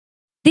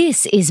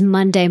This is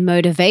Monday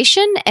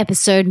Motivation,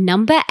 episode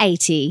number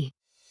 80.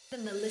 The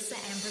Melissa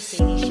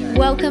Ambrosini Show.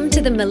 Welcome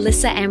to the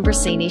Melissa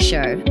Ambrosini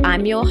Show.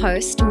 I'm your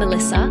host,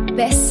 Melissa,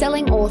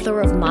 best-selling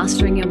author of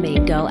Mastering Your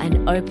Mean Girl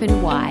and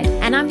Open Wide,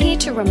 and I'm here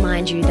to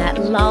remind you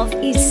that love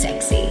is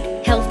sexy,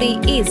 healthy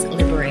is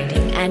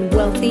liberating, and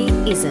wealthy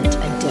isn't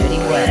a dirty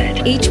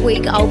word. Each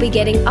week, I'll be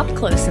getting up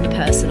close and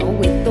personal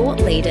with thought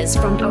leaders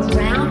from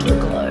around the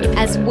globe,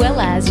 as well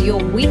as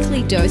your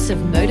weekly dose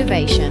of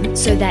motivation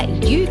so that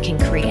you can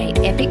create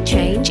epic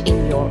change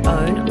in your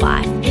own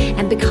life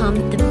and become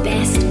the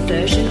best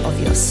version of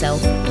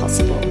yourself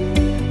possible.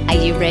 Are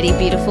you ready,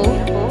 beautiful?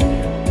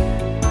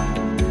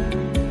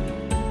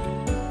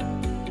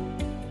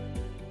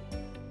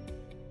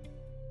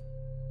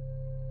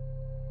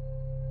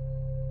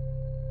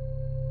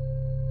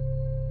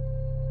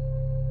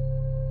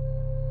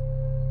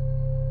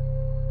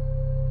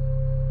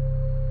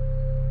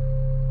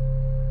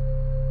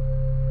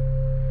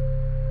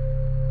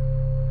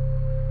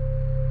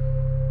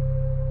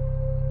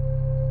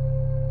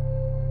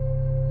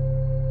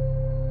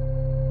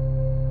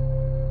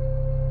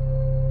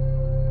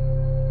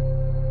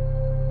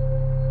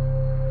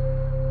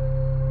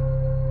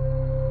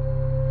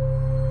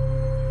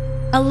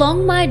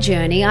 Along my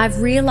journey,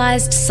 I've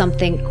realized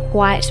something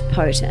quite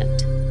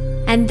potent,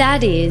 and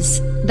that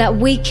is that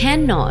we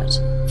cannot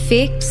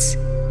fix,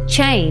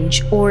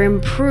 change, or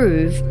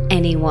improve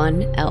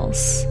anyone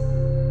else.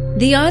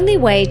 The only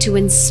way to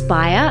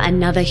inspire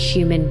another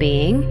human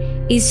being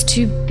is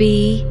to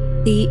be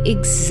the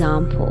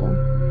example.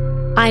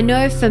 I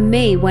know for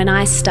me, when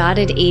I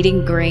started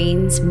eating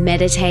greens,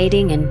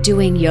 meditating, and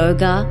doing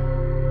yoga,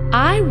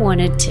 I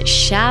wanted to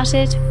shout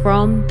it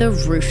from the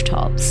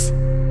rooftops.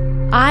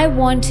 I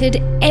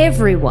wanted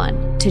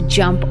everyone to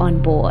jump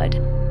on board,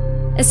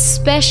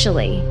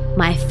 especially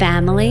my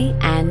family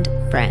and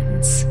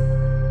friends.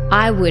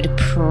 I would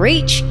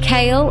preach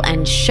kale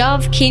and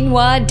shove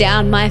quinoa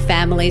down my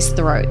family's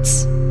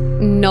throats.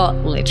 Not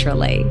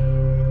literally.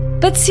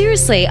 But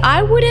seriously,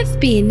 I would have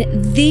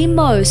been the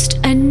most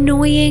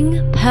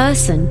annoying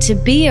person to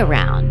be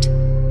around.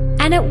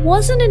 And it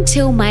wasn't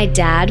until my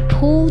dad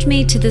pulled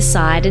me to the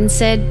side and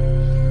said,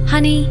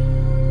 "Honey,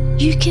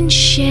 you can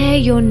share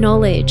your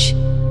knowledge,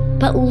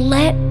 but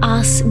let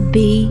us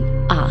be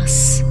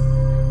us.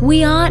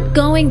 We aren't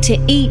going to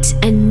eat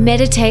and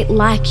meditate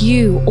like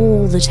you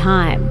all the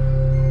time."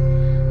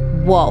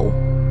 Whoa,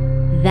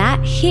 that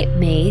hit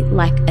me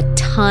like a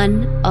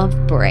ton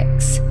of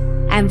bricks.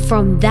 And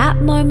from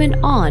that moment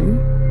on,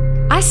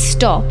 I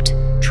stopped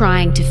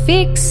trying to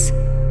fix,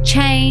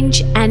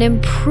 change, and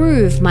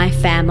improve my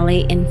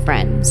family and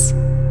friends.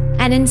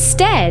 And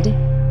instead,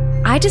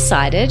 I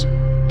decided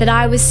that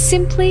I was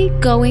simply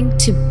going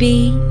to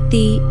be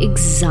the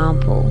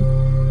example.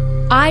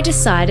 I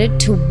decided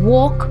to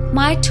walk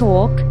my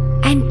talk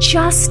and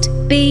just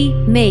be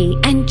me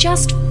and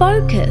just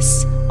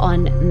focus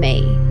on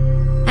me.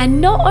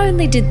 And not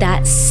only did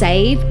that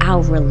save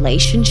our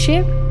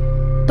relationship,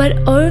 but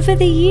over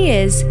the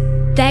years,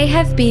 they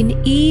have been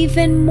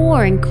even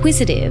more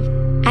inquisitive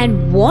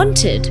and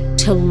wanted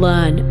to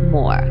learn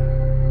more.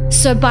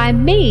 So by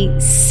me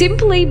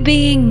simply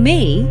being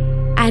me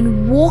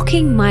and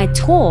walking my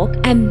talk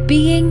and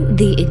being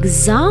the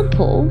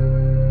example,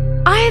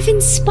 I have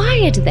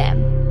inspired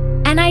them,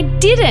 and I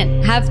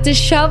didn't have to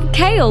shove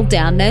kale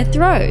down their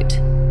throat.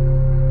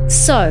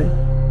 So,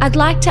 I'd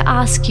like to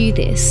ask you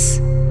this.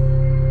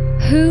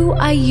 Who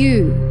are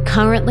you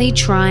currently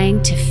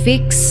trying to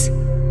fix,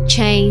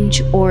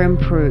 change, or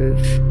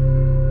improve?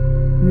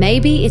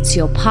 Maybe it's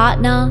your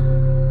partner,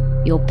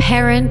 your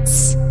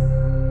parents,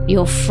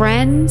 your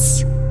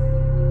friends,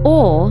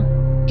 or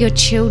your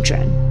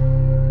children.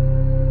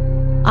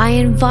 I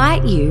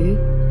invite you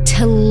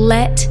to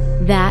let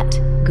that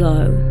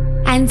go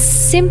and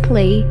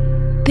simply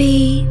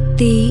be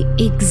the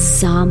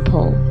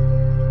example.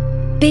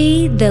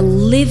 Be the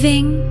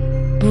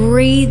living,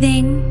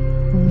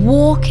 breathing,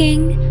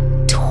 walking,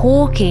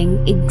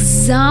 talking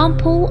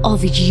example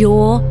of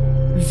your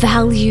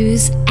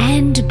values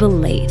and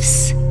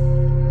beliefs.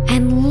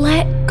 And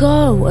let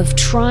go of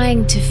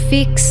trying to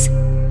fix,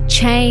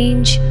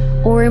 change,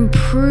 or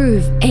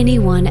improve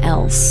anyone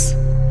else.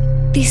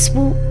 This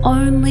will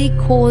only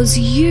cause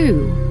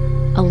you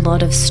a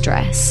lot of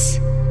stress.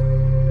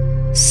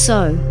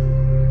 So,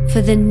 for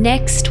the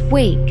next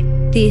week,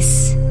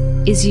 this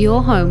is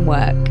your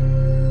homework.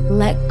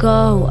 Let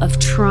go of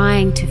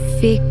trying to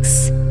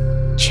fix,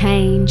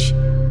 change,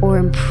 or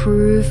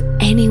improve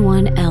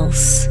anyone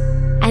else,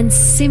 and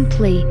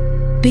simply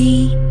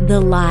be the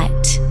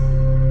light.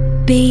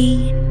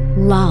 Be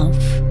love.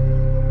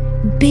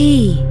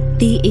 Be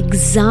the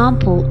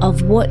example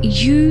of what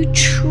you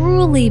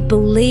truly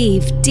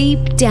believe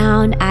deep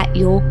down at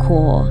your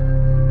core.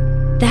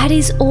 That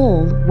is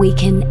all we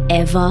can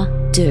ever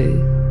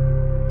do.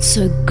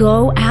 So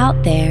go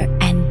out there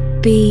and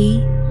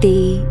be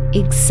the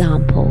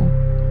example.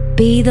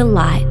 Be the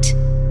light.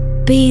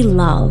 Be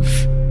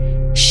love.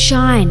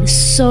 Shine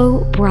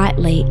so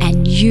brightly,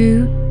 and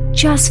you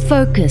just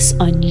focus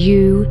on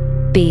you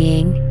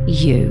being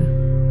you.